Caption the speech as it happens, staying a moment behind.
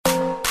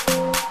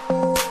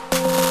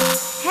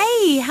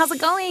how's it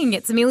going?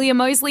 It's Amelia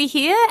Mosley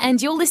here, and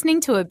you're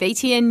listening to a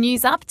BTN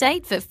News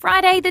update for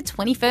Friday the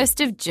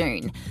 21st of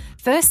June.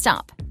 First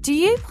up, do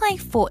you play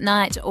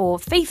Fortnite or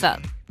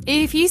FIFA?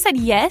 If you said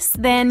yes,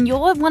 then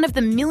you're one of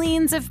the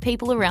millions of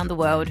people around the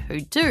world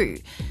who do.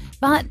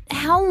 But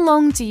how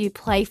long do you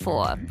play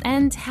for?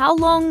 And how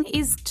long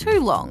is too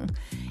long?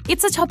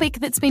 It's a topic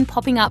that's been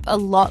popping up a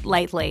lot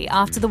lately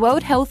after the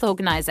World Health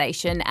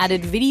Organization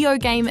added video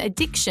game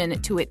addiction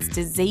to its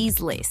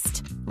disease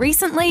list.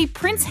 Recently,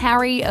 Prince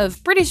Harry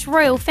of British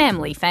royal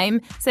family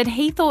fame said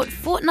he thought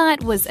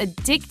Fortnite was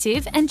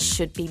addictive and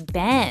should be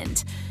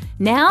banned.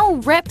 Now,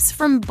 reps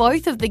from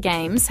both of the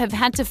games have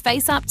had to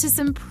face up to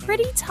some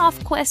pretty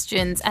tough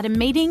questions at a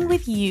meeting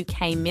with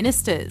UK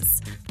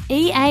ministers.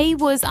 EA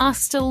was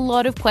asked a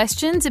lot of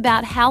questions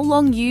about how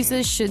long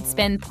users should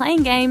spend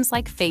playing games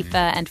like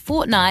FIFA and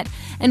Fortnite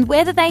and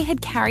whether they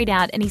had carried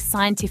out any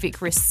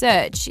scientific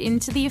research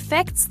into the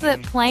effects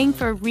that playing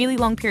for really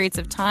long periods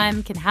of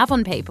time can have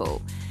on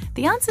people.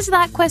 The answer to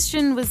that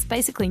question was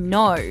basically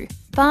no.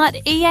 But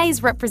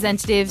EA's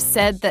representatives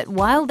said that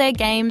while their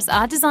games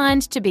are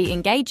designed to be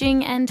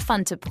engaging and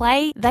fun to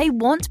play, they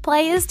want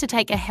players to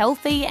take a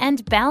healthy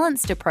and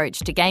balanced approach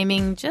to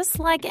gaming, just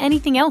like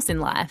anything else in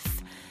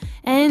life.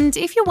 And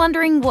if you're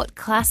wondering what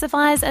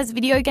classifies as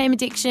video game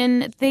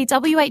addiction, the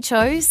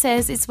WHO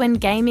says it's when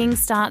gaming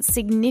starts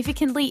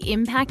significantly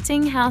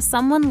impacting how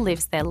someone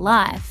lives their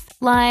life,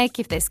 like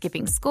if they're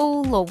skipping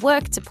school or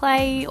work to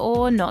play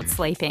or not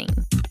sleeping.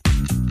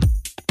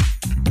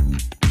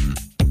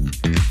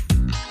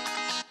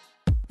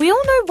 We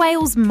all know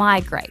whales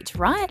migrate,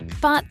 right?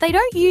 But they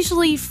don't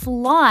usually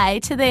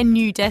fly to their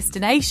new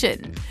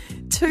destination.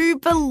 2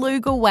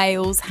 beluga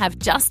whales have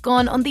just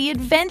gone on the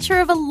adventure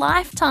of a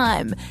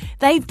lifetime.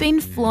 They've been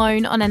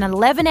flown on an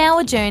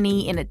 11-hour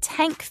journey in a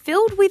tank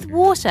filled with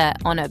water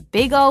on a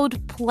big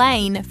old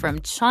plane from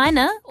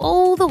China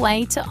all the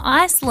way to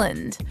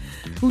Iceland.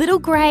 Little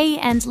Grey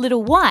and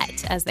Little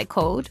White, as they're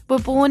called, were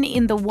born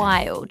in the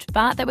wild,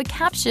 but they were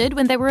captured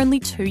when they were only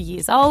 2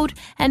 years old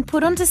and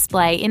put on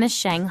display in a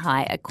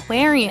Shanghai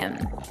aquarium.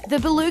 The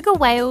beluga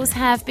whales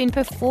have been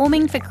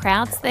performing for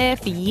crowds there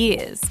for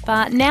years,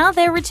 but now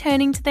they're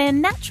returning to their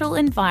natural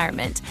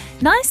environment,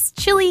 nice,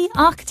 chilly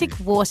Arctic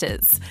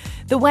waters.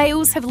 The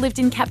whales have lived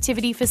in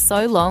captivity for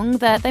so long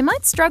that they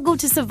might struggle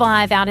to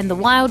survive out in the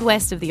wild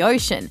west of the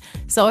ocean,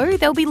 so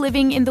they'll be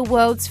living in the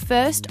world's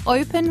first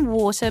open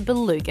water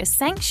beluga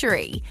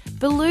sanctuary.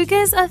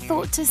 Belugas are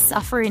thought to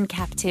suffer in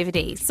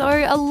captivity, so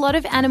a lot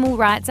of animal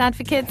rights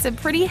advocates are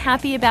pretty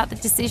happy about the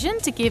decision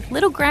to give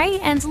Little Grey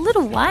and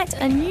Little White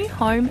a new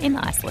home in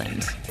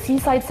Iceland.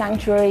 Seaside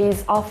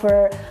sanctuaries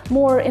offer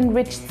more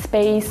enriched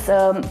space,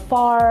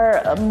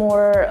 far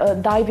more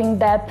diving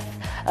depth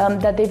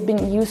that they've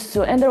been used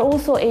to, and they're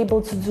also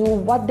able to do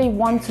what they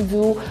want to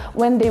do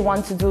when they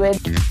want to do it.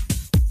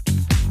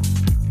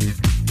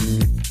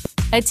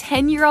 A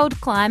 10-year-old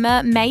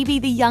climber may be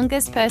the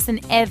youngest person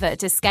ever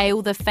to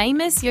scale the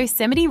famous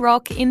Yosemite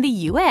Rock in the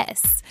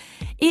US.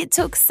 It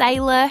took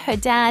Sailor, her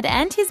dad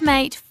and his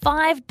mate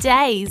 5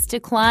 days to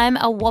climb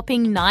a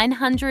whopping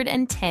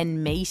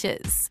 910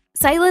 metres.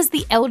 Sailor's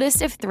the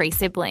eldest of 3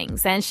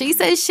 siblings, and she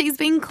says she's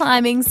been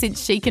climbing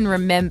since she can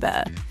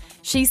remember.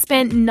 She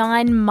spent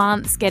 9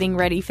 months getting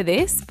ready for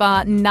this,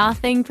 but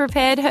nothing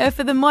prepared her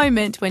for the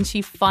moment when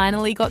she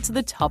finally got to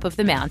the top of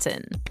the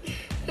mountain.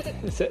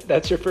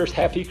 That's your first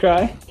happy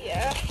cry?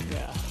 Yeah.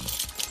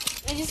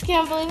 I just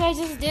can't believe I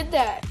just did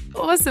that.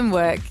 Awesome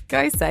work.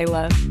 Go,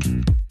 Sailor.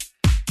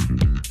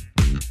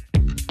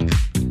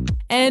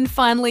 And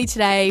finally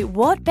today,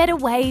 what better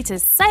way to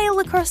sail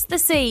across the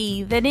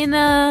sea than in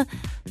a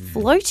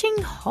floating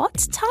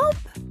hot tub?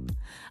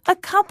 A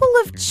couple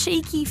of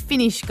cheeky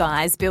Finnish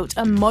guys built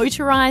a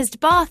motorised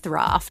bath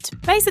raft,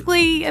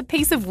 basically a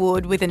piece of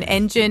wood with an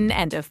engine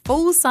and a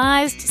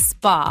full-sized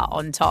spa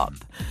on top.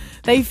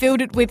 They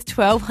filled it with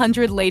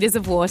 1,200 litres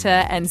of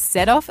water and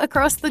set off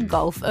across the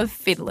Gulf of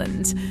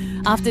Finland.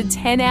 After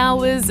 10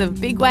 hours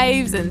of big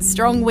waves and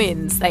strong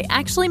winds, they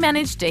actually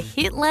managed to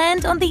hit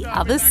land on the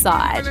other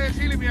side.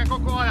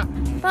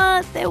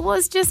 But there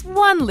was just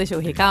one little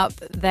hiccup.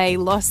 They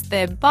lost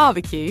their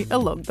barbecue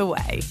along the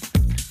way.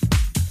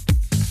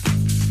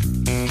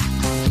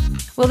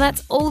 Well,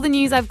 that's all the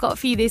news I've got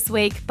for you this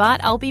week,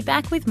 but I'll be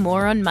back with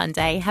more on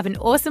Monday. Have an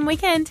awesome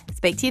weekend.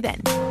 Speak to you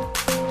then.